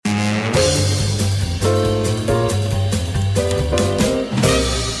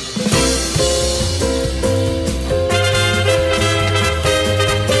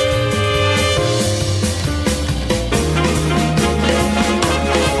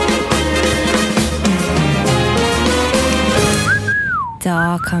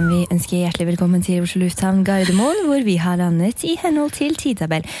Da kan vi ønske hjertelig velkommen til Oslo Lufthavn Gardermoen, hvor vi har landet i henhold til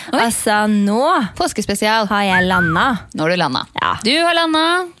tidtabell. Altså nå Påskespesial. har jeg landet. Nå har du landet. Ja. Du har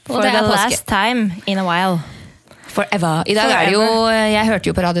landet, og For det the er påske. last time in a while. Forever. I dag er det jo, jeg hørte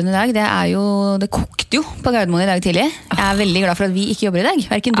jo på radioen i dag, det kokte jo på Gardermoen i dag tidlig. Jeg er veldig glad for at vi ikke jobber i dag,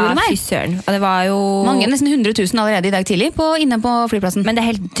 hverken du eller meg. Fy søren. Og det var jo... Mange, nesten 100 000 allerede i dag tidlig inne på flyplassen. Men det er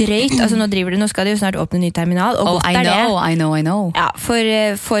helt drøyt. Altså nå skal de jo snart åpne ny terminal, og godt er det. I know. Ja,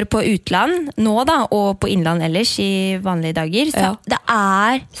 for på utland nå da, og på innland ellers i vanlige dager, så det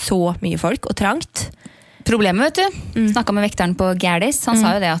er så mye folk og trangt. Problemet, vet du, snakket med vekteren på Gerdis, han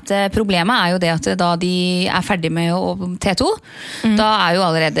sa jo det at problemet er jo det at da de er ferdig med T2, da er jo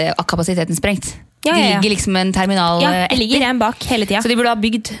allerede kapasiteten sprengt. Ja. Det ligger liksom en terminal Ja, det ligger en bak hele tiden. Så de burde ha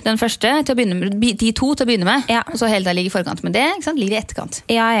bygd den første til å begynne med, de to til å begynne med, og så hele tiden ligger i forkant. Men det ikke sant, ligger i etterkant.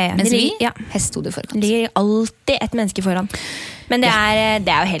 Ja. Mens vi, Det hesthodet i forkant. ligger alltid et menneske foran. Men det er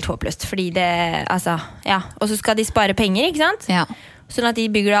jo helt håpløst, fordi det, altså, ja. Og så skal de spare penger, ikke sant? Ja. Sånn at de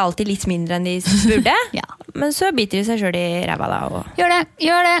bygger det alltid litt mindre enn de burde. Ja. Men så biter de seg selv i ræva da, og Gjør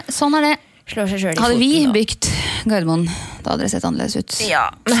det, sånn er det. slår seg selv i foten. Hadde vi og... bygd Gardermoen, da hadde det sett annerledes ut.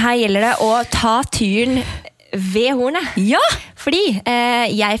 Ja, men her gjelder det å ta tyren ved hornet. Ja! Fordi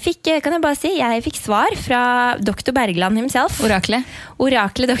jeg fikk svar fra Dr. Bergland himself. Oraklet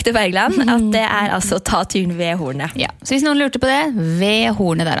Dr. Bergland, at det er altså ta tyren ved hornet. Ja, så hvis noen lurte på det, ved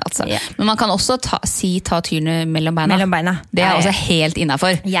hornet der altså. Ja. Men man kan også ta tyrene mellom beina. Mellom beina. Det er også helt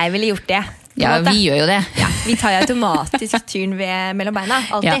innenfor. Jeg ville gjort det. Ja, vi gjør jo det. Ja, vi tar jo automatisk tyren mellom beina,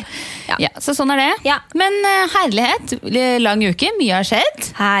 alltid. Ja, så sånn er det. Ja. Men herlighet, lang uke, mye har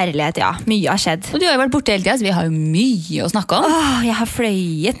skjedd. Herlighet, ja. Mye har skjedd. Og du har jo vært borte hele tiden, så vi har jo mye å snakke om. Jeg har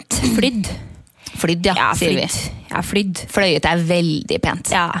flydd. Flydd, ja, sier vi. Jeg har flydd. Fløyet er veldig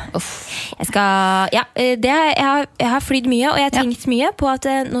pent. Ja. Jeg har flydd mye, og jeg har tenkt mye på at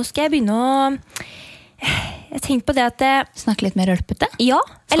nå skal jeg begynne å... Jeg tenkte på det at... Snakke litt mer rølpete? Ja.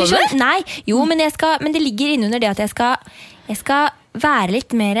 Skal du det? Nei, jo, men det ligger innunder det at jeg skal være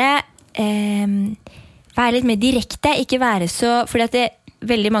litt mer direkte, ikke være så... Fordi at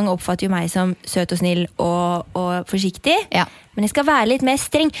veldig mange oppfatter jo meg som søt og snill og forsiktig, men jeg skal være litt mer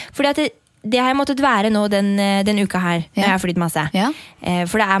streng, fordi at det har jeg måttet være nå den uka her, når jeg har flytt masse. Ja.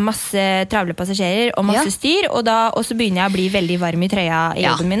 For det er masse travle passasjerer og masse styr, og så begynner jeg å bli veldig varm i trøya i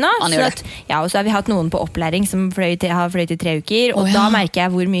jobben min nå. Og så har vi hatt noen på opplæring som har fløyt i 3 uker, og da merker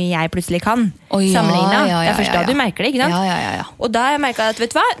jeg hvor mye jeg plutselig kan sammenlignet. Det er først da du merker det, ikke sant? Og da har jeg merket at, vet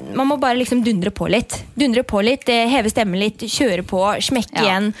du hva, man må bare liksom dundre på litt, heve stemmen litt, kjøre på, smekke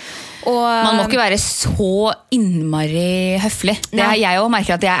igjen. Man må ikke være så innmari høflig. Jeg også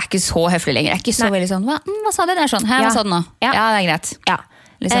merker at jeg er ikke så høflig lenger. Jeg er ikke så veldig sånn, hva sa du? Det er sånn, hva sa du nå? Ja, det er greit. Ja.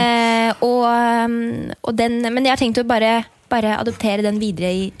 Liksom. Men jeg har tenkt å bare adoptere den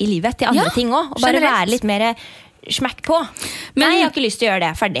videre i livet til andre ting også, og bare være litt mer smekk på. Nei, jeg har ikke lyst til å gjøre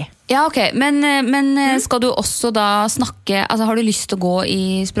det. Ferdig. Ja, ok. Men skal du også da snakke, altså har du lyst til å gå i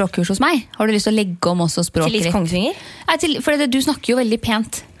språkkurs hos meg? Har du lyst til å legge om også språket? Til Lise Kongsvinger? For du snakker jo veldig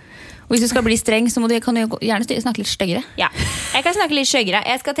pent. Og hvis du skal bli streng, så kan du gjerne snakke litt styggere. Ja, jeg kan snakke litt styggere.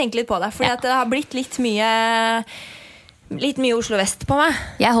 Jeg skal tenke litt på det, for det har blitt litt mye Oslo Vest på meg.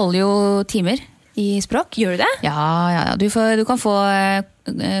 Jeg holder jo timer i språk. Gjør du det? Ja. Du kan få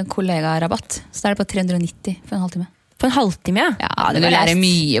kollegarabatt. Så er det på 390 for en halvtime. På en halvtime, ja? Ja, du lærer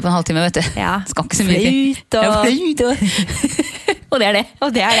mye på en halvtime, vet du. Ja. Skal ikke så mye. Fløyt og... Og det er det.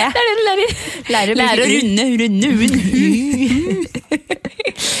 Det er det du lærer. Lærer å runde.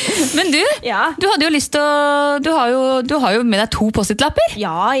 Men du hadde jo lyst til å... Du har jo med deg 2 post-it-lapper.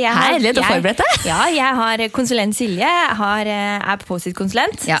 Ja, jeg har... Herlig, du forberedt deg. Ja, jeg har konsulent Silje, er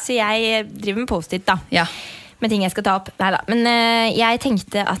post-it-konsulent, så jeg driver med post-it da. Ja. Med ting jeg skal ta opp. Neida. Men jeg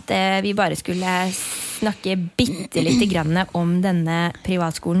tenkte at vi bare skulle snakke bitte grann om denne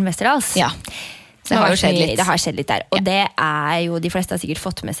privatskolen Westerdals. Ja. Det har skjedd litt der. Og det er jo, de fleste har sikkert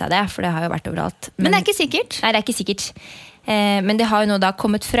fått med seg det, for det har jo vært overalt. Men det er ikke sikkert. Nei, det er ikke sikkert. Men det har jo nå da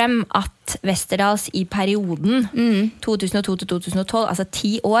kommet frem at Westerdals i perioden 2002-2012, altså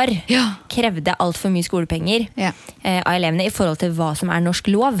 10 år, krevde alt for mye skolepenger av elevene i forhold til hva som er norsk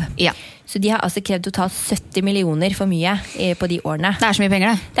lov. Ja. Så de har altså krevd totalt 70 millioner for mye på de årene. Det er så mye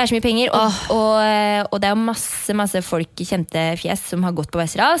penger, det. Det er så mye penger, og det er jo masse folk, kjente fjes, som har gått på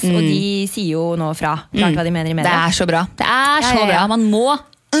Westerdals, og de sier jo nå fra klart hva de mener i media. Det er så bra. Det er så bra. Man må...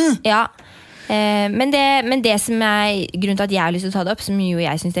 Ja. Men det som er grunnen til at jeg har lyst til å ta det opp, som jo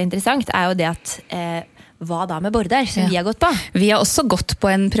jeg synes er interessant, er jo det at hva da med Bårdar, som vi har gått på? Vi har også gått på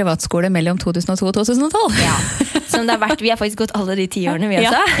en privatskole mellom 2002 og 2012. Ja, som det har vært, vi har faktisk gått alle de 10 årene vi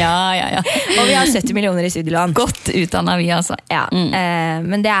også. Ja. Og vi har 70 millioner i studielån. Godt utdannet vi altså. Ja,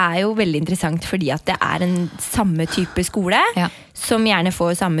 men det er jo veldig interessant fordi at det er en samme type skole, som gjerne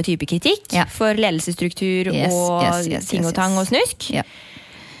får samme type kritikk for ledelsesstruktur og ting og tang og snusk. Ja.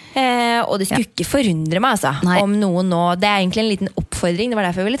 Og det skulle ikke forundre meg altså, om noen nå, det er egentlig en liten oppfordring, det var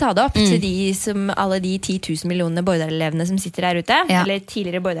derfor jeg ville ta det opp, til alle de 10 000 millionene Bårdar-elevene som sitter der ute, eller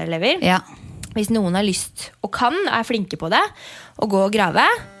tidligere Bårdar-elever. Hvis noen har lyst og er flinke på det, og gå og grave,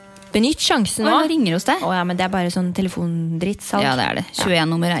 benytt sjansen nå. Nå ringer hos deg. Men det er bare sånn telefondritt salg. Ja, det er det.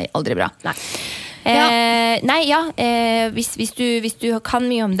 21-nummer er aldri bra. Hvis du kan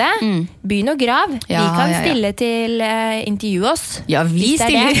mye om det, begynn å grave. Vi kan stille til intervjue oss. Ja, vi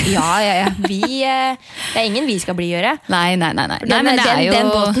stiller. Det er ingen vi skal gjøre. Nei, men den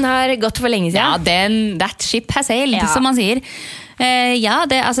båten har gått for lenge siden. Ja, that ship has sailed, som man sier. Da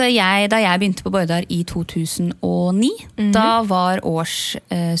jeg begynte på Bårdar i 2009, da var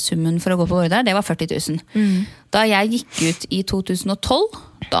årssummen for å gå på Bårdar, det var 40 000. Da jeg gikk ut i 2012,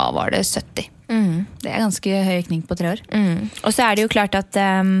 da var det 70. Det er ganske høy økning på 3 år. Og så er det jo klart at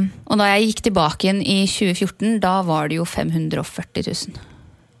og da jeg gikk tilbake igjen i 2014, da var det jo 540 000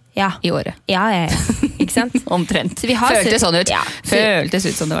 i året. Ja, ikke sant? Omtrent. Føltes sånn ut. Føltes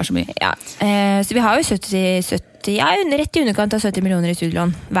ut som det var så mye. Så vi har jo 70 rett i underkant av 70 millioner i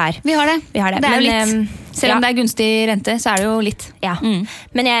studielån hver. Vi har det. Det er jo litt. Selv om det er gunstig rente, så er det jo litt.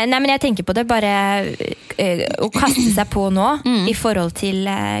 Men jeg tenker på det bare å kaste seg på nå i forhold til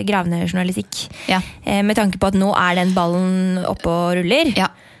gravende journalistikk. Med tanke på at nå er den ballen oppe og ruller.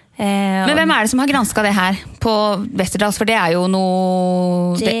 Men hvem er det som har gransket det her på Westerdals? For det er jo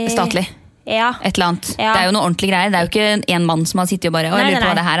noe statlig. Et eller annet. Det er jo noe ordentlig greier. Det er jo ikke en mann som har sittet og bare lurer på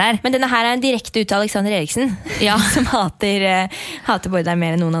hva det her er. Men denne her er en direkte ut av Alexander Eriksen, som hater Bårdar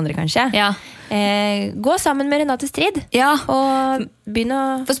mer enn noen andre kanskje. Gå sammen med Renate Strid og begynn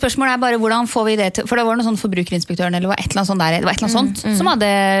å... For spørsmålet er bare hvordan får vi det til. For det var noe sånn Forbrukerinspektøren eller et eller annet sånt der. Det var et eller annet sånt som hadde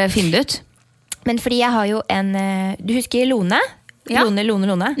funnet ut. Men fordi jeg har jo en... Du husker Lone? Lone.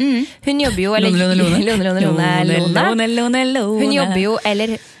 Hun jobber jo Hun jobber jo,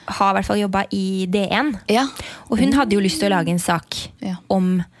 eller har i hvert fall jobbet i D1. Og hun hadde jo lyst til å lage en sak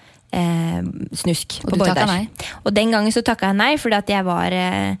om snusk på Bårdar. Og den gangen så takket jeg nei, fordi at jeg var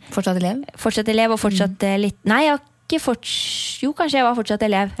fortsatt elev og fortsatt litt... Nei, jeg var ikke jo, kanskje jeg var fortsatt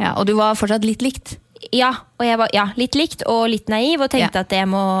elev. Og du var fortsatt litt likt? Og jeg var litt likt og litt naiv og tenkte at jeg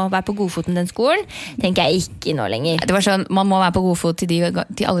må være på godfoten den skolen. Tenker jeg ikke nå lenger. Det var sånn, man må være på godfot til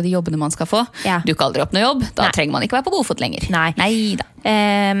alle de jobbene man skal få. Du kan aldri opp noe jobb, da trenger man ikke være på godfot lenger. Nei da.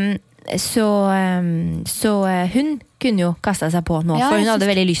 Så hun kunne jo kastet seg på nå, for hun hadde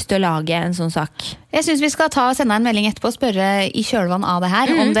veldig lyst til å lage en sånn sak. Jeg synes vi skal sende en melding etterpå og spørre i kjølvann av det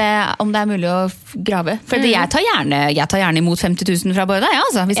her, om det er mulig å grave. For jeg tar gjerne imot 50 000 fra Bårdar,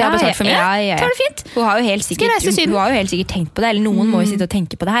 hvis jeg har betalt for mye. Tar det fint. Hun har jo helt sikkert tenkt på det, eller noen må jo sitte og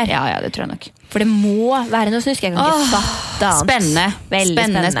tenke på det her. Ja, det tror jeg nok. For det må være noe snusk. Jeg kan ikke fatte annet. Spennende.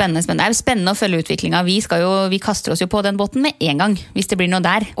 Det er jo spennende å følge utviklingen. Vi kaster oss jo på den båten med en gang, hvis det blir noe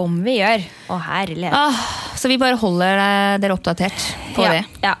der. Om vi gjør. Herlighet. Så vi bare holder dere oppdatert på det.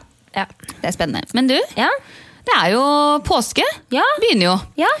 Ja. Det er spennende. Men du, det er jo påske. Begynner jo.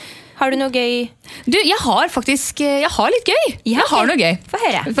 Har du noe gøy? Du, jeg har litt gøy. Jeg har noe gøy. Få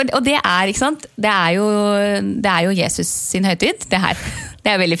høre. Og det er, ikke sant? Det er jo Jesus sin høytid, det her. Det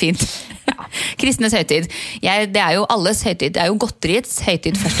er veldig fint. Kristnes høytid. Det er jo alles høytid. Det er jo godteriets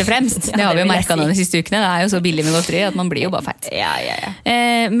høytid først og fremst. Det har vi jo merket nå de siste ukene. Det er jo så billig med godteri at man blir jo bare feit.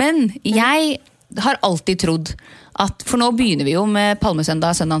 Men jeg har alltid trodd at, for nå begynner vi jo med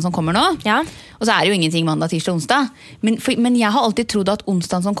Palmesøndag, søndagen som kommer nå, og så er det jo ingenting mandag, tirsdag, onsdag, men jeg har alltid trodd at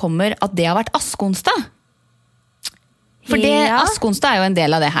onsdagen som kommer, at det har vært askeonsdag. For askeonsdag er jo en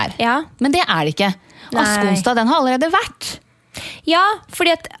del av det her. Men det er det ikke. Askeonsdag, den har allerede vært. Ja,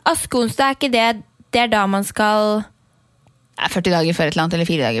 fordi at askeonsdag er ikke det, det er da man skal... 40 dager før et eller annet, eller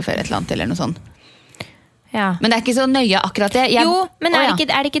 4 dager før et eller annet, eller noe sånt. Men det er ikke så nøye akkurat det. Jo, men er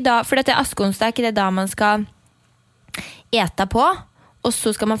det ikke da, for at askeonsdag er ikke det da man skal ete på, og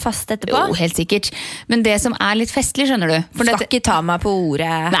så skal man faste etterpå? Jo, helt sikkert. Men det som er litt festlig, skjønner du. For skal ikke ta meg på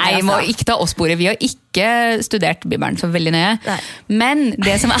ordet. Nei, må ikke ta oss på ordet. Vi har ikke studert Bibelen så veldig nøye. Nei. Men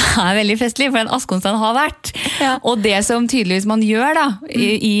det som er veldig festlig, for den askeonsdagen har vært, og det som tydeligvis man gjør da,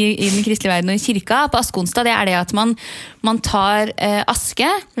 i den kristelige verden og i kirka på askeonsdag, det er det at man tar aske,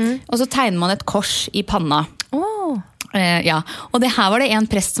 og så tegner man et kors i panna. Ja, og det her var det en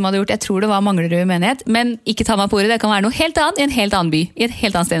prest som hadde gjort, jeg tror det var Manglerud menighet, men ikke ta meg på ordet, det kan være noe helt annet i en helt annen by, i et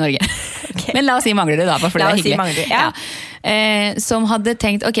helt annet sted i Norge. Okay. Men la oss si Manglerud da, for det var hyggelig. Si ja. Som hadde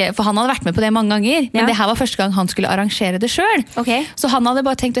tenkt, for han hadde vært med på det mange ganger, men det her var første gang han skulle arrangere det selv. Okay. Så han hadde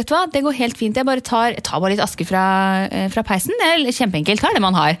bare tenkt, vet du hva, det går helt fint, jeg bare tar bare litt aske fra peisen, det er kjempeenkelt, tar det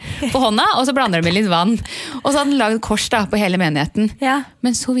man har på hånda, og så blander det med litt vann. Og så hadde han laget kors da, på hele menigheten. Ja.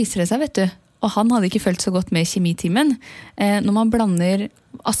 Men så viser det seg, vet du, og han hadde ikke følt så godt med kjemitimen. Når man blander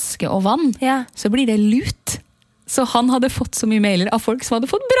aske og vann, så blir det lut. Så han hadde fått så mye mailer av folk som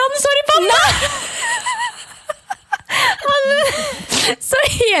hadde fått brannsår i panna! Så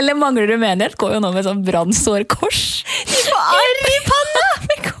hele Manglerud menighet går jo nå med sånn brannsårkors. De får arr i panna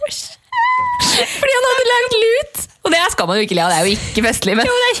med kors. Fordi han hadde lagd lut. Og det skal man jo ikke le av, det er jo ikke festlig. Men...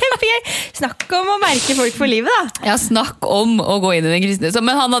 Jo, det er kjempegøy. Snakk om å merke folk for livet, da. Ja, snakk om å gå inn i den kristne.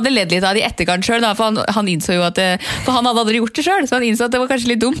 Men han hadde ledd litt av det i etterkant selv, da, for han innså jo at for han hadde aldri gjort det selv, så han innså at det var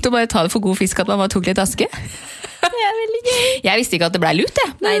kanskje litt dumt å bare ta det for god fisk at man bare tok litt aske. Det er veldig gøy. Jeg visste ikke at det ble lut,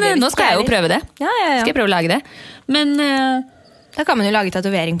 men nå skal jeg jo prøve det. Ja. Skal jeg prøve å lage det. Men... Da kan man jo lage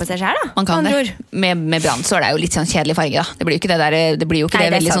tatovering på seg selv, da. Man kan det. Med brannsår, det er jo litt sånn kjedelig farge, da. Det blir jo ikke det der, det blir jo ikke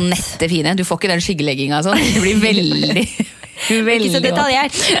det veldig sånn nette fine. Du får ikke den skyggelegginga og sånn. Det blir veldig... Ikke så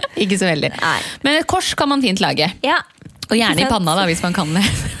detaljert. Ikke så veldig. Nei. Men et kors kan man fint lage. Ja. Og gjerne i panna da, hvis man kan det.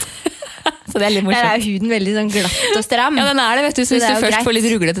 Så det er litt morsomt. Der er huden veldig sånn glatt og stram. Ja, den er det, vet du. Så hvis du først får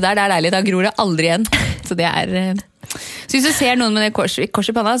litt ruglete der, det er deilig. Da gror det aldri igjen. Så det er... Så hvis du ser noen med det kors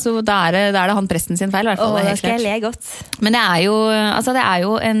i panna, så da er det han presten sin feil, i hvert fall. Da skal jeg le godt. Men det er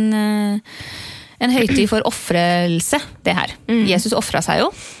jo en høytid for offrelse, det her. Jesus offret seg jo.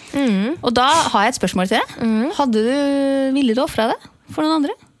 Og da har jeg et spørsmål til deg. Ville du offre det for noen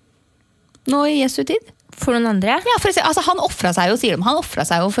andre? Nå i Jesu tid? For noen andre? Ja, han offret seg jo, sier de. Han offret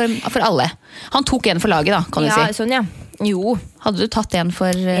seg jo for alle. Han tok en for laget, da, kan du si. Ja, sånn, ja. Jo. Hadde du tatt en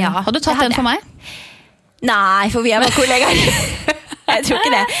for, hadde du tatt en for meg? Nei, for vi er bare kollegaer. Jeg tror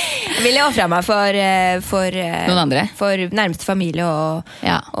ikke det. Jeg ville offre meg for noen andre? For nærmeste familie og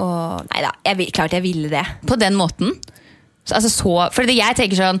neida, klart jeg ville det. På den måten? For jeg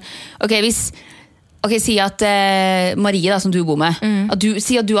tenker sånn, si at Marie da, som du bor med,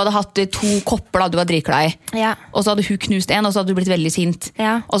 si at du hadde hatt 2 kopper da, du var dritglad i, og så hadde hun knust en, og så hadde du blitt veldig sint,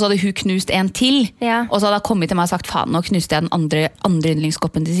 og så hadde hun knust en til, og så hadde hun kommet til meg og sagt, faen, nå knuste jeg den andre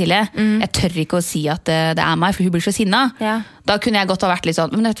yndlingskoppen til Silje, jeg tør ikke å si at det er meg, for hun blir så sinna. Da kunne jeg godt ha vært litt sånn,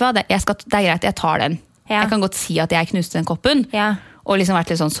 men vet du hva, det er greit, jeg tar den. Jeg kan godt si at jeg knuste den koppen, og liksom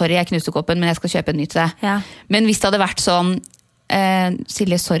vært litt sånn, sorry, jeg knuste koppen, men jeg skal kjøpe en ny til deg. Men hvis det hadde vært sånn,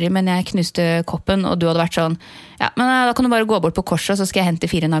 Silje, sorry, men jeg knuste koppen, og du hadde vært sånn, men da kan du bare gå bort på korset, så skal jeg hente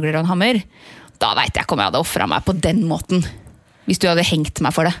 4 nagler og en hammer. Da vet jeg ikke om jeg hadde offret meg på den måten, hvis du hadde hengt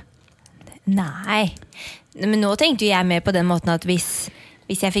meg for det. Nei, men nå tenkte jeg mer på den måten at hvis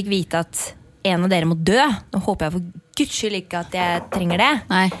jeg fikk vite at en av dere må dø, nå håper jeg for Guds skyld ikke at jeg trenger det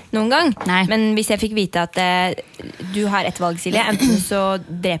noen gang, men hvis jeg fikk vite at du har et valg, Silje, enten så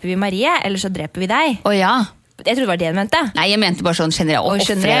dreper vi Marie, eller så dreper vi deg. Jeg trodde det var det du mente. Nei, jeg mente bare sånn generelt å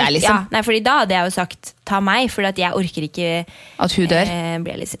offre deg, liksom. Nei, fordi da hadde jeg jo sagt, ta meg, for jeg orker ikke... At hun dør?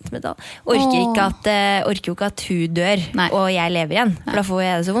 Blir jeg litt sint med det. Orker jo ikke at hun dør, og jeg lever igjen, for da får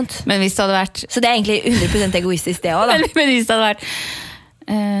jeg det så vondt. Men hvis det hadde vært... Så det er egentlig 100% egoistisk det også, da. Men hvis det hadde vært...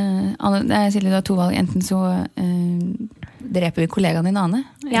 Silje, du har 2 valg. Enten så dreper vi kollegaen din, Ane,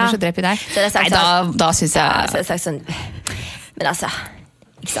 eller så dreper vi deg. Nei, da synes jeg... Så jeg sagt sånn... Men altså,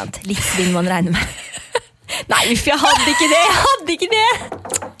 ikke sant? Litt svinn man regner med. Nei, jeg hadde ikke det.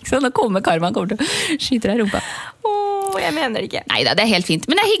 Så nå kommer karmaen til å skyte deg i rumpa. Jeg mener det ikke. Neida, det er helt fint.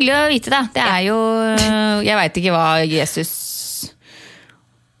 Men det er hyggelig å vite det. Det er jo... Jeg vet ikke hva Jesus...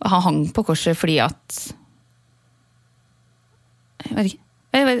 Han hang på korset fordi at... Jeg vet ikke.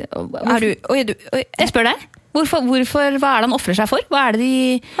 Jeg spør deg. Hva er det han offrer seg for? Hva er det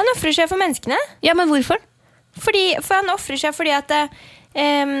Han offrer seg for menneskene. Ja, men hvorfor? For han offrer seg fordi at...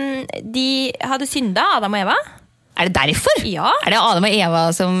 de hadde synda, Adam og Eva. Er det derfor? Ja. Er det Adam og Eva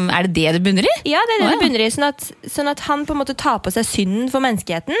som... Er det det bunner i? Ja, det er det det bunner i. Sånn at han på en måte tar på seg synden for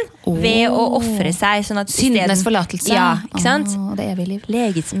menneskeheten ved å offre seg. Sånn at syndenes forlatelse. Ja, ikke sant? Det evige liv.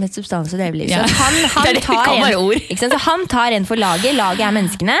 Leget med substans og det evige liv. Ja. Så han tar en for laget. Laget er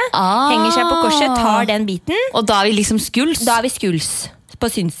menneskene. Henger seg på korset, tar den biten. Og da er vi liksom skuls? Da er vi skuls.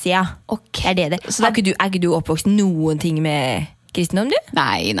 På syndsida. Okay. Er det. Så er ikke du oppvokst noen ting med kristendom, du?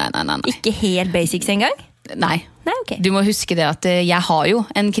 Nei. Ikke helt basics engang? Nei, okay. Du må huske det at jeg har jo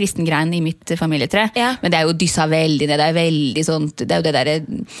en kristen grein i mitt familietre, men det er jo dyssa veldig ned, det er veldig sånt, det er jo det der,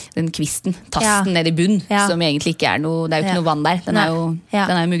 den kvisten, tasten ned i bunn, som egentlig ikke er noe, det er jo ikke noe vann der, den er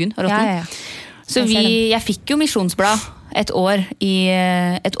jo muggen og råtten. Så jeg fikk jo misjonsblad et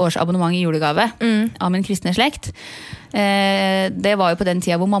års abonnement i julegave av min kristne slekt. Det var jo på den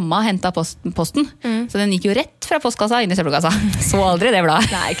tida hvor mamma hentet posten, så den gikk jo rett fra postkassa inn i søppelkassa. Så aldri det bladet.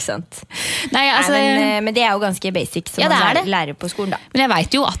 Nei, ikke sant. Nei, altså, men det er jo ganske basic som man lærer på skolen da. Men jeg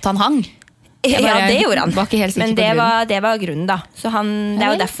vet jo at han hang. Ja, det gjorde han. Men det var grunnen da. Så det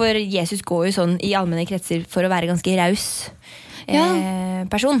er jo derfor Jesus går jo sånn i allmenne kretser for å være ganske raus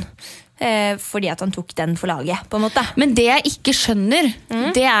person. Fordi at han tok den for laget, på en måte. Men det jeg ikke skjønner,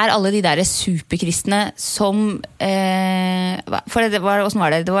 det er alle de der superkristne som for det var, hvordan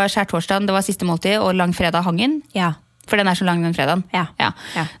var det? Det var skjærtorsdagen, det var siste måltid, og langfredag hangen. Ja. For den er så lang den fredagen. Ja.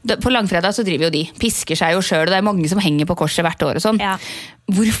 På langfredag så driver jo de, pisker seg jo selv, og det er mange som henger på korset hvert år og sånn. Ja.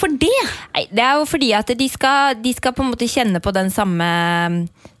 Hvorfor det? Nei, det er jo fordi at de skal på en måte kjenne på den samme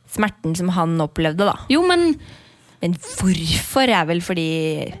smerten som han opplevde da. Jo, men hvorfor er vel fordi...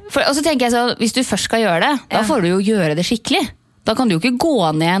 Og så tenker jeg så, hvis du først skal gjøre det, da får du jo gjøre det skikkelig. Da kan du jo ikke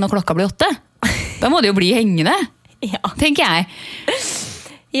gå ned når klokka blir 8. Da må du jo bli hengende, tenker jeg.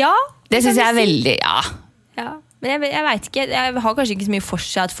 Ja. Det synes jeg er veldig, Ja, men jeg vet ikke, jeg har kanskje ikke så mye for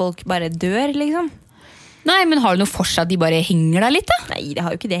seg at folk bare dør, liksom. Nei, men har du noe for seg at de bare henger der litt da? Nei, det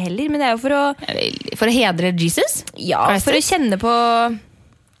har jo ikke det heller, men det er jo for å hedre Jesus? Ja, for å kjenne på...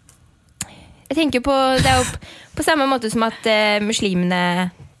 Jeg tenker på, det er jo på samme måte som at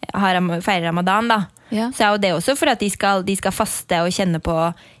muslimene feirer ramadan da. Ja. Så er jo det også for at de skal faste og kjenne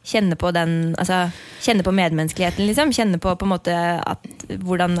på den, altså kjenne på medmenneskeligheten liksom, kjenne på en måte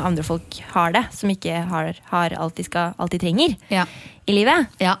hvordan andre folk har det, som ikke har alt de trenger i livet.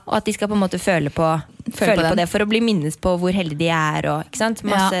 Ja. Og at de skal på en måte føle på det for å bli minnes på hvor heldige de er og, ikke sant?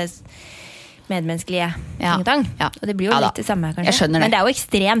 Masse medmenneskelige ting. Og det blir jo litt det samme kanskje. Jeg skjønner det. Men det er jo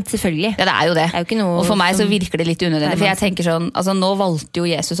ekstremt, selvfølgelig. Ja, det er jo det. Det er jo ikke noe og for meg så virker det litt unødvendig, for jeg tenker sånn, altså nå valgte jo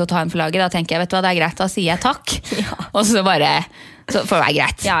Jesus å ta en for laget, da tenker jeg, vet du hva, det er greit, da sier jeg takk. Og så bare, så får det være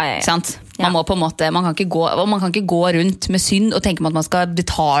greit. Sant? Man må på en måte, man kan ikke gå rundt med synd og tenke at man skal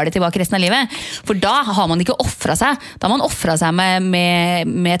betale tilbake resten av livet, for da har man ikke offret seg, da har man offret seg med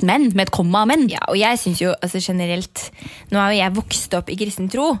et menn, med et komma av menn. Ja, og jeg synes jo, altså generelt, nå er jo jeg vokst opp i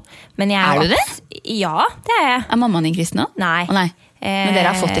kristen tro, men jeg er du det? Ja, det er jeg. Er mammaen din kristen nå? Nei. Nei. Men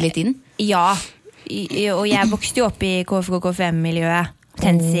dere har fått det litt inn? Ja, og jeg vokste jo opp i KFK-KFM-miljøet,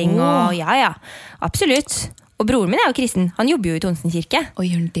 TenSing og absolutt. Og broren min er jo kristen. Han jobber jo i Tonsen kirke. Og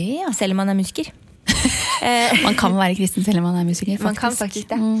gjør det, ja. Selv om han er musiker. Man kan være kristen selv om man er musiker, faktisk. Man kan faktisk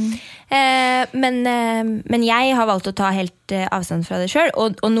det. Men jeg har valgt å ta helt avstand fra det selv,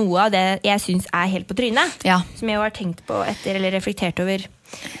 og noe av det jeg synes er helt på trynet, som jeg har tenkt på eller reflektert over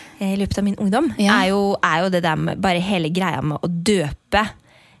i løpet av min ungdom, er jo det der med bare hele greia med å døpe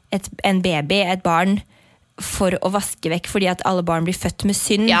en baby, et barn, for å vaske vekk, fordi at alle barn blir født med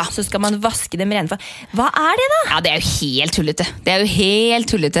synd, så skal man vaske dem rene for. Hva er det da? Ja, det er jo helt tullete. Det er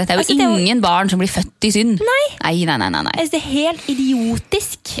jo ingen barn som blir født i synd. Nei. Det er helt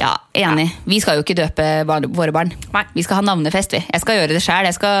idiotisk. Ja, enig. Vi skal jo ikke døpe våre barn. Nei. Vi skal ha navnefest, vi. Jeg skal gjøre det selv.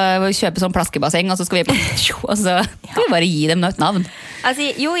 Jeg skal kjøpe sånn plaskebasseng, og så skal vi skal vi bare gi dem et navn. Altså,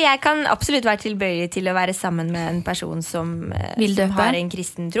 jo, jeg kan absolutt være tilbøyelig til å være sammen med en person som har en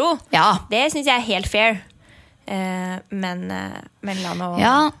kristen tro. Ja. Det synes jeg er helt fair. Men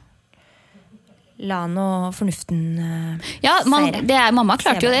la nå fornuften seire. Mamma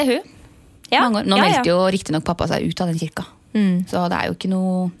klarte jo det, hun. Nå meldte jo riktig nok pappa seg ut av den kirka. Så det er jo ikke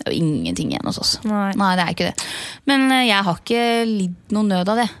noe, det er jo ingenting igjen hos oss. Nei, det er ikke det. Men jeg har ikke lidd noen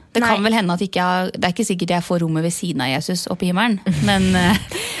nød av det. Det kan vel hende at det er ikke sikkert jeg får rommet ved siden av Jesus oppe i himmelen, men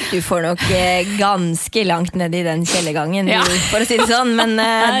du får nok ganske langt ned i den kjellergangen, for å si det sånn, men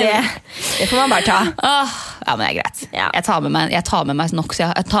det får man bare ta. Ja, men det er greit. Jeg tar med meg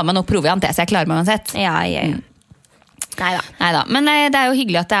nok proviant, så jeg klarer meg uansett. Neida. Men det er jo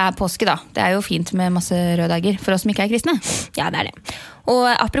hyggelig at det er påske da. Det er jo fint med masse røddager for oss som ikke er kristne. Ja, det er det. Og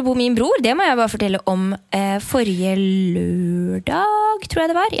apropos min bror, det må jeg bare fortelle om forrige lørdag, tror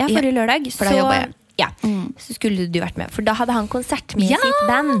jeg det var. Ja, forrige lørdag. For da jobber jeg. Så skulle du vært med. For da hadde han konsert med sitt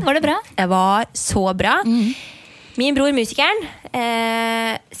band. Var det bra? Det var så bra. Min bror, musikeren,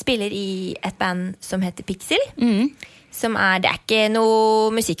 spiller i et band som heter Pixel. Det er ikke noe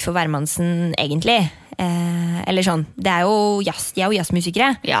musikk for hvermannsen egentlig. Eller sånn, det er jo jazz, de er jo jazzmusikere,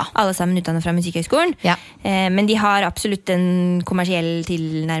 alle sammen utdannet fra Musikkhøgskolen, men de har absolutt en kommersiell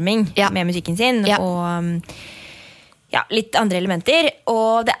tilnærming med musikken sin, og litt andre elementer,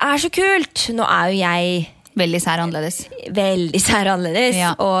 og det er så kult. Nå er jo jeg veldig sær annerledes,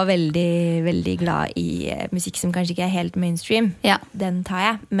 og veldig, veldig glad i musikk som kanskje ikke er helt mainstream. Den tar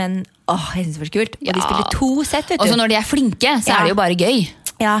jeg, men jeg synes det var så kult. Og de spiller 2 sett, vet du. Og så når de er flinke, så er det jo bare gøy.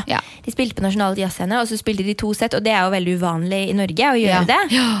 Ja, de spilte på Nasjonalt Jazzscene, og så spilte de 2 sett, og det jo veldig uvanlig i Norge å gjøre det.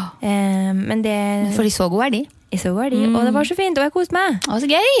 Men for de så gode de. Og det var så fint, og jeg koste meg. Så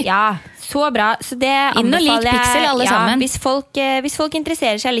gøy! Ja, så bra. Så det anbefaler jeg. Pixel, alle sammen. Hvis folk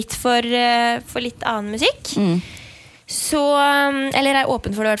interesserer seg litt for litt annen musikk, så, eller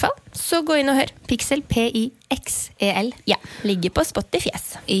åpen for det i hvert fall, så gå inn og hør. Pixel, P-I-X-E-L. Ja, ligger på Spotify.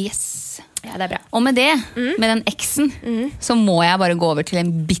 Yes. Ja, det bra. Og med det, med den X-en, så må jeg bare gå over til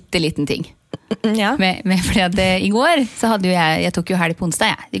en bitteliten ting. Ja. Fordi at i går så hadde jo jeg tok jo helg på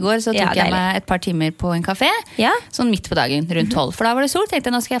onsdag. I går så tok jeg meg et par timer på en kafé, sånn midt på dagen, rundt 12. For da var det sol,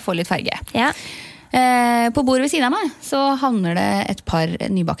 tenkte jeg, nå skal jeg få litt farge. Ja. På bordet ved siden av meg så havner det et par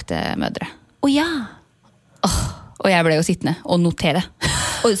nybakte mødre. Ja. Og jeg ble jo sittende og notere.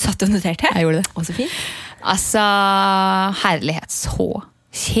 Og du satt og noterte? Jeg gjorde det. Så fint. Altså, herlighet, så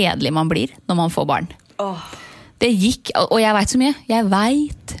kjedelig man blir når man får barn. Det gikk, og jeg vet så mye. Jeg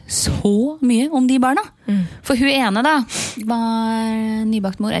vet så mye om de barna. For hun ene da var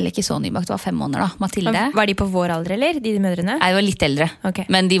nybakt mor, eller ikke så nybakt, det var 5 måneder da, Mathilde. Var de på vår alder, eller? De mødrene? Jeg var litt eldre,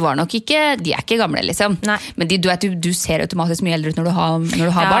 men de var nok ikke, de ikke gamle liksom. Nei. Men du ser automatisk mye eldre ut når du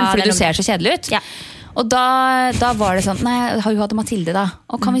har barn, fordi du ser så kjedelig ut. Ja. Og da var det sånn, nei, hun hadde Mathilde da,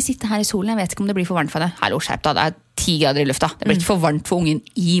 og kan vi sitte her i solen? Jeg vet ikke om det blir for varmt for det. Hallo, skjerp da, det 10 grader i lufta. Det blir ikke for varmt for ungen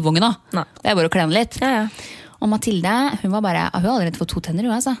i vognen da. Det bare å klemme litt. Ja. Og Mathilde, hun var bare, hun har allerede fått 2 tenner,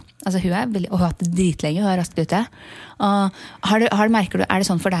 hun altså. Altså hun veldig, og hun har hatt det dritlenge, hun raskt ute. Og merker du, det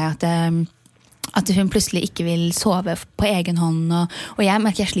sånn for deg at hun plutselig ikke vil sove på egen hånd, og jeg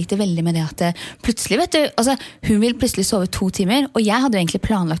merker jeg sliter veldig med det at plutselig, vet du, altså hun vil plutselig sove 2 timer, og jeg hadde jo egentlig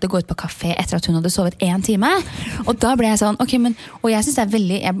planlagt å gå ut på kafé etter at hun hadde sovet 1 time, og da ble jeg sånn, ok, men, og jeg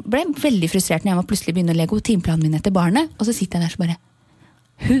ble veldig frustrert når jeg må plutselig begynne å legge timeplanen min etter barnet, og så sitter jeg der så bare,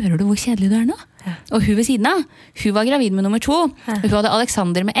 hører du hvor kjedelig du nå? Ja. Og hun ved siden av, hun var gravid med nummer 2, og hun hadde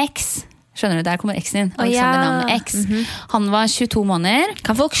Alexander med X. Skjønner du, der kommer X-en din. Alexander navnet X. Han var 22 måneder.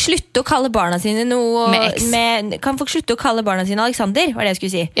 Kan folk slutte å kalle barna sine noe med X? Kan folk slutte å kalle barna sine Alexander, var det jeg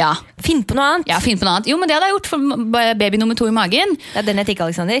skulle si? Ja. Finn på noe annet. Ja, finn på noe annet. Jo, men det hadde jeg gjort for baby nummer 2 i magen. Ja, den heter ikke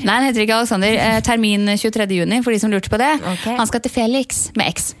Alexander? Nei, den heter ikke Alexander. Termin 23. juni, for de som lurte på det. Okay. Han skal til Felix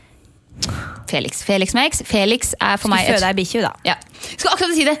med X. Felix med X. Felix for meg Skal føde deg bikkje, da. Ja. Skal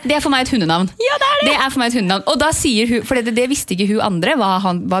akkurat si det. Det for meg et hundenavn. Ja, det for meg et hundenavn. Og da sier hun, for det visste ikke hun andre,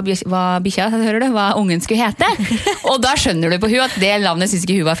 hva bikkja, hører du, hva ungen skulle hete. Og da skjønner du på hun at det navnet synes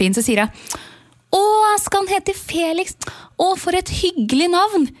ikke hun var fin. Så sier hun, skal han hete Felix? For et hyggelig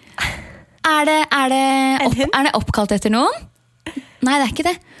navn. Er det oppkalt etter noen? Nei, det ikke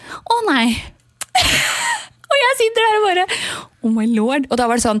det. Nei. Og jeg sitter der og bare, oh my lord. Og da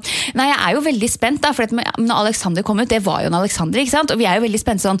var det sånn, nei, jeg jo veldig spent da, for når Alexander kom ut, det var jo en Alexander, ikke sant? Og vi jo veldig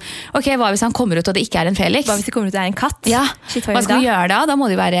spent sånn, ok, hva hvis han kommer ut og det ikke en Felix? Hva hvis det kommer ut og det en katt? Ja, hva skal vi gjøre da? Da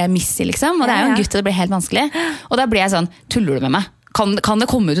må det jo være Missy liksom, og det jo en gutt og det blir helt vanskelig. Og da ble jeg sånn, tuller du med meg? Kan det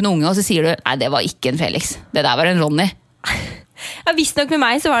komme ut en unge, og så sier du, nei, det var ikke en Felix, det der var en Ronny. Ja, visst nok med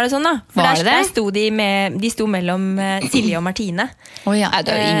meg så var det sånn da. For der sto de sto mellom Silje og Martine. Ja,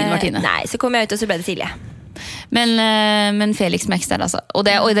 det var ingen Martine. Nei, så kom jeg ut og så ble det Silje. Men Felix Max der altså. Og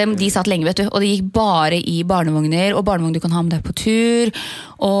de satt lenge, vet du. Og det gikk bare i barnevogner, og barnevogn du kan ha med deg på tur.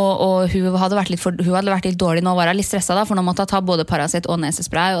 Og hun hadde vært litt dårlig. Nå var hun litt stresset da, for nå måtte hun ta både Paracet og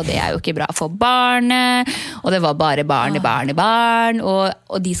nesespray, og det jo ikke bra for barnet. Og det var bare barn. Og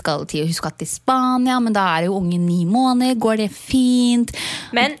hun skal til Spania, men da jo ungen 9 måneder. Går det fint?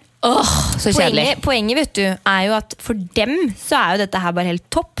 Men så kjedelig. Poenget vet du, jo at for dem så jo dette her bare helt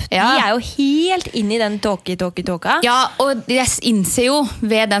topp. De jo helt inne i den tåka. Ja, og jeg innser jo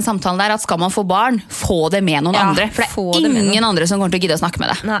ved den samtalen der at skal man få barn, få det med noen andre. For det ingen andre som kommer til å gidde å snakke med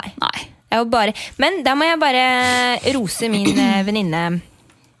deg. Nei. Men da må jeg bare rose min venninne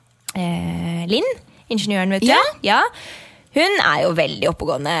Linn, ingeniøren, vet du. Ja. Hun jo veldig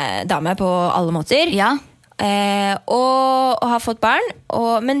oppegående dame på alle måter. Ja. Og har fått barn,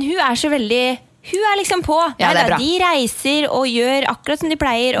 men hun så veldig, hun liksom på. Ja, det bra. De reiser og gjør akkurat som de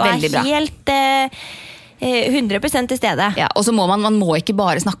pleier, og veldig bra. Helt 100% til stede. Ja, og så må man må ikke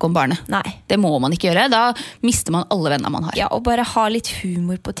bare snakke om barnet. Nei. Det må man ikke gjøre, da mister man alle venner man har. Ja, og bare ha litt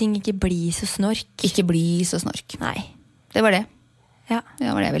humor på ting, ikke bli så snork. Ikke bli så snork. Nei. Det var det. Ja. Det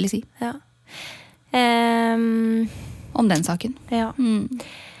var det jeg ville si. Ja. Om den saken. Ja.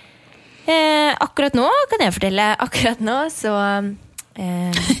 Akkurat nå kan jeg fortelle. Akkurat nå så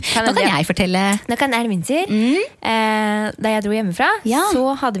nå kan jeg fortelle. Nå kan Ermin si. Da jeg dro hjemmefra, så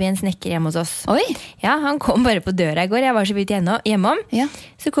hadde vi en snekker hjemme hos oss. Oi. Ja, han kom bare på døra i går. Jeg var så vidt hjemom. Ja.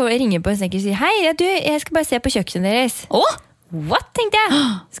 Så ringer jeg på en snekker og sier, hei, jeg skal bare se på kjøkkenet deres. what, tenkte jeg.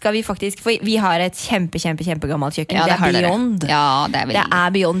 Skal vi faktisk, for vi har et kjempegammelt kjøkken. Ja, det er beyond. Ja, det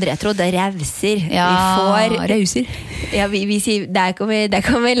er beyond retro, det rauser. Ja, rauser. Ja, vi sier, der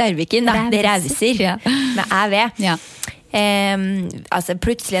kommer Larviken, da. Det rauser. Ja. Med æv. Ja. Altså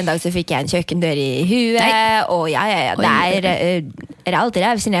plutselig en dag så fikk jeg en kjøkkendør i huet. Og det er alt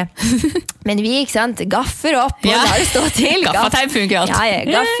rausende. Men vi, ikke sant, gaffer opp og lar det stå til. Gaffateip funker alt.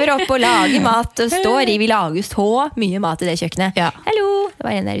 Gaffer opp og lager mat og står i. Vi lager så mye mat i det kjøkkenet. Hallo, det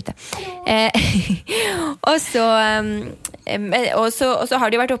var en der ute. Og så har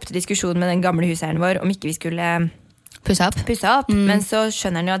det jo vært opp til diskusjon med den gamle husherren vår om ikke vi skulle pusse opp. Men så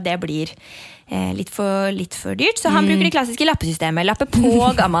skjønner han jo at det blir litt for dyrt, så han bruker det klassiske lappesystemet. Lappe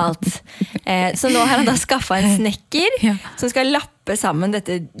på gammelt. Så nå har han da skaffet en snekker som skal lappe sammen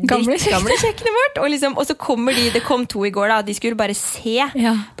dette gamle kjøkkenet vårt. Og så kommer det kom 2 i går da, de skulle bare se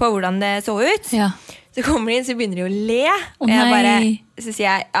på hvordan det så ut. Så kommer de inn, så begynner de å le. Så sier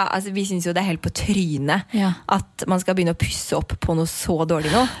jeg, altså, vi synes jo det er helt på trynet at man skal begynne å pusse opp på noe så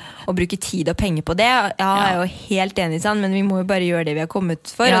dårlig nå, og bruke tid og penger på det. Jeg er jo helt enig sånn, men vi må jo bare gjøre det vi har kommet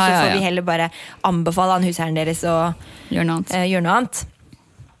for, og så får vi heller bare anbefale han husherren deres å gjøre noe annet.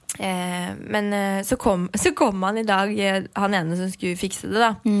 Men så kom han i dag, han ene som skulle fikse det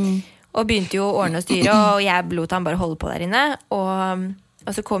da, og begynte jo å ordne og styre, og jeg lot han bare holde på der inne,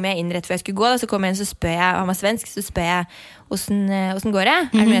 og så kom jeg inn rett før jeg skulle gå, så kom jeg inn, så spør jeg, han var svensk, så spør jeg hvordan går det?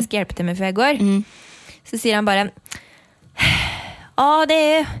 Er det noe jeg skal hjelpe til med før jeg går? Så sier han bare,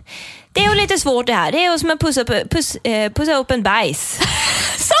 det är ju lite svårt det här. Det är ju som att pussa upp en bajs.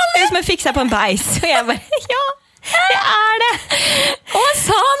 Det är som att fixa på en bajs. Och jag bara, det er det. Og han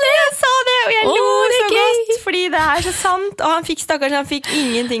sa det. Jeg sa det, og jeg lo så godt, fordi det er så sant. Og han fikk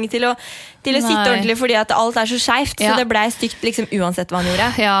ingenting til å sitte ordentlig, fordi at alt er så skjevt, så det ble stygt liksom, uansett hva han gjorde.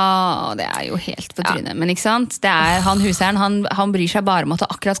 Ja, det er jo helt på trynet. Men ikke sant? Det er han husherren, han bryr seg bare om at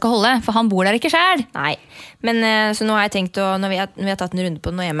det akkurat skal holde, for han bor der ikke selv. Nei, men så nå har jeg tenkt når vi har tatt en runde på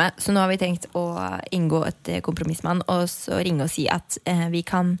det nå hjemme, så nå har vi tenkt å inngå et kompromiss med han, og så ringe og si at vi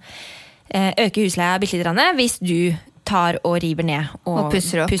kan øke husleia bitte litt hvis du tar og river ned og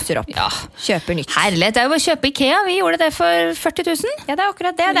pusser opp. Ja. Kjøper nytt. Herlighet, det er jo bare å kjøpe IKEA. Vi gjorde det for 40 000. Ja, det er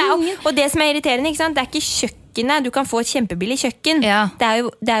akkurat det. Og det som er irriterende, ikke sant? Det er ikke kjøkkenet. Du kan få et kjempebillig kjøkken. Ja. Det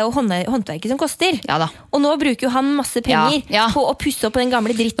er jo håndverket som koster. Ja da. Og nå bruker jo han masse penger på å pusse opp på den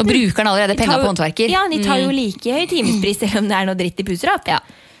gamle dritten. Nå bruker han allerede penger på håndverker. Ja, de tar jo like høy timespris, selv om det er noe dritt de pusser opp. Ja.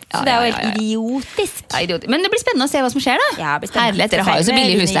 Så det er jo helt idiotisk. Men det blir spennende å se hva som skjer da. Ja, herlighet, dere har jo så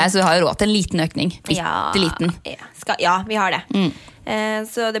billig husleie, så du har jo råd til en liten økning. Liten. Ja, vi har det.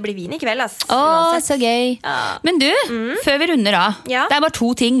 Så det blir vin i kveld, altså. Så gøy. Men du, før vi runder av, det er bare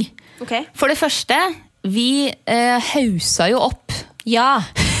 2 ting. For det første, vi hausa jo opp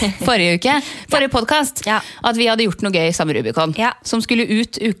forrige podcast, at vi hadde gjort noe gøy sammen med Rubicon, som skulle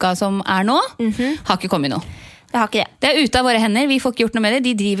ut uka som er nå, har ikke kommet noe. Det har ikke det. Det er ute av våre hender, vi får ikke gjort noe med det.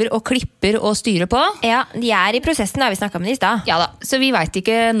 De driver og klipper og styrer på. Ja, de er i prosessen, da vi snakket med de i sted. Ja da, så vi vet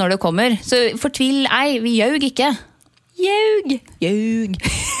ikke når det kommer. Så fortvil ei, vi jaug ikke. Jaug.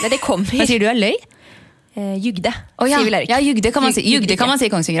 Nei, det kommer. Hva sier du, er løy? Jugde, sier vi Larvik. Ja, jugde kan man si. Jugde kan man si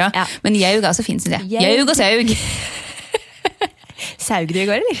i Kongsvinger. Ja. Men jaug er så fint, synes jeg. Jaug og saug. Saug du i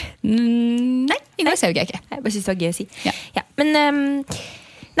går, eller? Nei, i går saug jeg ikke. Jeg bare synes det var gøy å si. Ja. Men...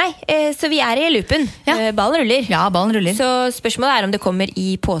 Nei, så vi er i loopen. Ballen ruller. Ja, ballen ruller. Så spørsmålet er om det kommer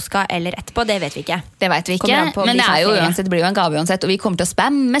i påska eller etterpå. Det vet vi ikke. Det vet vi ikke, men det er jo uansett, det blir jo en gave uansett. Og vi kommer til å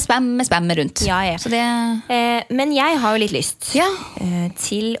spamme rundt. Ja. Så det... Men jeg har jo litt lyst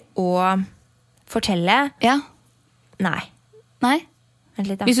til å fortelle. Nei. Vent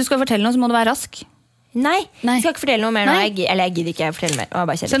litt, da. Hvis du skal fortelle noe, så må du være rask. Nei, jeg skal ikke fortelle noe mer nå. Eller jeg gidder ikke fortelle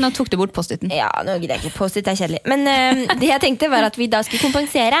mer. Så nå tok du bort post-iten? Ja, nå gidder jeg ikke. Post-it er kjedelig. Men det jeg tenkte var at vi da skulle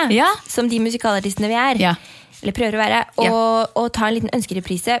kompensere som de musikalartistene vi er. Eller prøver å være. Og ta en liten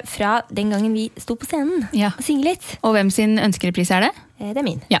ønskereprise fra den gangen vi sto på scenen og synge litt. Og hvem sin ønskereprise er det? Det er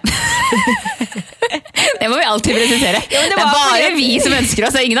min. Ja. Det må vi alltid presisere. Det er bare vi som ønsker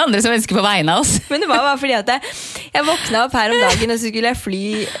oss, det er ingen andre som ønsker på vegne av oss. Men det var bare fordi at jeg våkna opp her om dagen, og så skulle jeg fly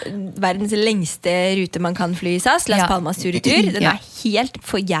verdens lengste rute man kan fly i SAS, Las Palmas tur-retur. Den er helt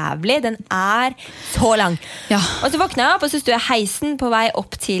for jævlig. Den er så lang. Og så våkna jeg opp, og så stod jeg heisen på vei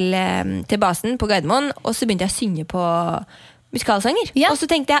opp til basen på Gardermoen, og så begynte jeg å synge på musikalsanger. Og så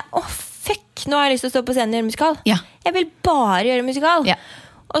tenkte jeg, fuck, nå har jeg lyst til å stå på scenen og gjøre musikal. Jeg vil bare gjøre musikal.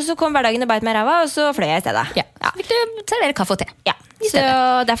 Og så kom hverdagen og beit meg i ræva, og så fløy jeg i stedet. Så fikk du servere kaffe og te. Så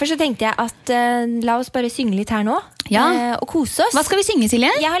derfor så tenkte jeg at la oss bare synge litt her nå, og kose oss. Hva skal vi synge, Silje?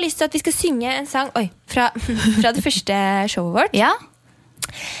 Jeg har lyst til at vi skal synge en sang fra det første showet vårt.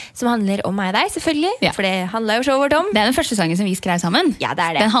 som handler om meg og deg, selvfølgelig. For det handlet jo showet vårt om. Det den første sangen som vi skrev sammen. Ja,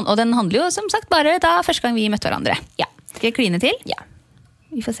 det det. Og den handler jo som sagt bare da første gang vi møtte hverandre. Ja. Skal jeg kline til? Ja.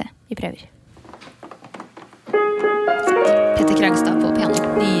 Vi får se. Vi prøver. Petter Kragstad på piano.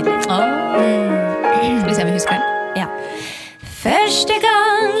 Nydelig. Skal vi se om vi husker den? Ja. Første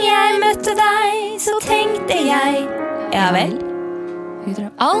gang jeg møtte deg, så tenkte jeg, ja vel.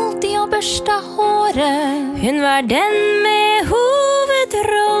 Alltid å børste håret. Hun var den med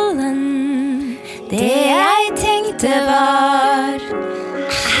hovedrollen. Det jeg tenkte var.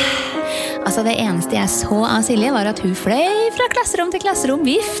 Altså det eneste jeg så av Silje var at hun fløy fra klasserom til klasserom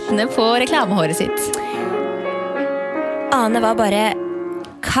viftende på reklamehåret sitt. Ane var bare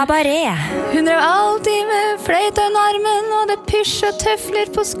kabaret. Hun drev alltid med fløyta under armen, og det pysj og tøfler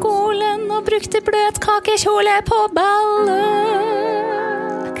på skolen, og brukte bløtkakekjole på ballet.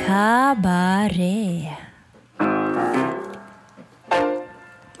 Kabaret.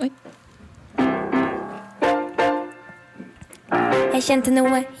 Oi. Jeg kjente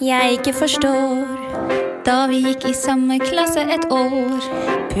noe jeg ikke forstår. Da vi gikk i samme klasse et år.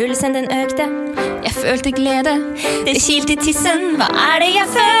 Pulsen den økte. Jeg følte glede. Det kilte i tissen. Hva det jeg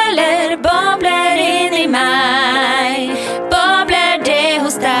føler? Bobler inni meg. Bobler det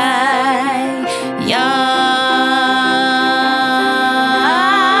hos deg? Ja.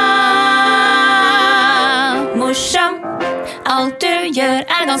 Morsom. Alt du gjør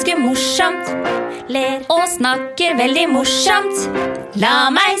ganske morsomt. Ler og snakker veldig morsomt. La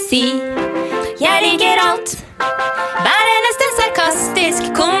meg si, jeg liker alt. Hver eneste sarkastisk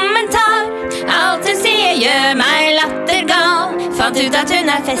kommentar. Alt hun sier gjør meg lattergal. Fant ut at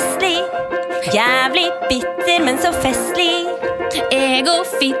hun festlig. Jævlig bitter, men så festlig.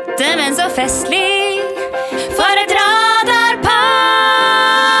 Egofitte, men så festlig. For et radarpar.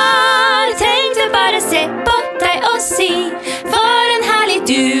 Trengte bare se på deg og si, for en herlig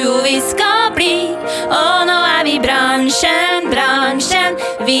duo vi skal bli. Og nå vi bransjen, bransjen.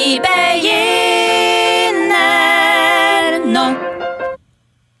 Vi begynner nå.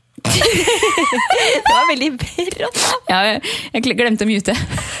 Det var veldig brått. Ja, jeg glemte å mute.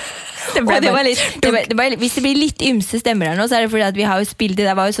 Hvis det blir litt ymse stemmer her nå, så det fordi at vi har jo spilt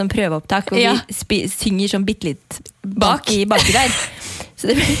det var jo sånn prøveopptak, og vi synger sånn bittelitt baki der. Så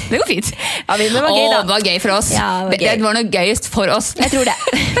det går fint. Ja, men det var gøy, da. Det var gøy for oss. Ja, det var noe gøyest for oss. Jeg tror det.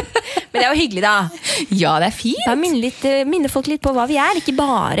 Men det er jo hyggelig, da. Ja, det fint. Da minner folk litt på hva vi ikke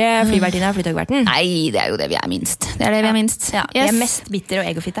bare flyvertinne og flytogverten. Nei, det jo det vi minst. Det det vi minst. Ja, vi mest bitter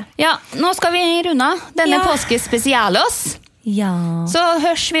og egofitte. Ja, nå skal vi runde denne påskespesialos. Ja. Så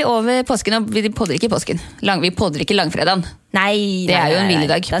hørs vi over påsken, og vi podder ikke påsken. Vi podder ikke langfredagen. Nei, det jo en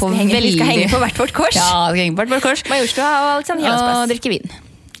hviledag. Vi skal henge på hvert vårt kors. Ja, vi skal henge på hvert vårt kors. Majorstua og Alexander Hellandsplass. Og drikke vin.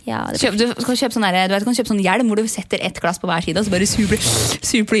 Ja, du kan kjøpe sånn hjelm hvor du setter ett glass på hver side, og så bare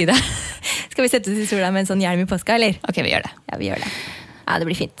super i det. Skal vi sette oss i sola med en sånn hjelm i påska, eller? Ok, vi gjør det. Ja, vi gjør det. Ja, det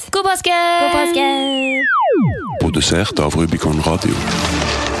blir fint. God påske! God påske! Produsert av Rubicon Radio.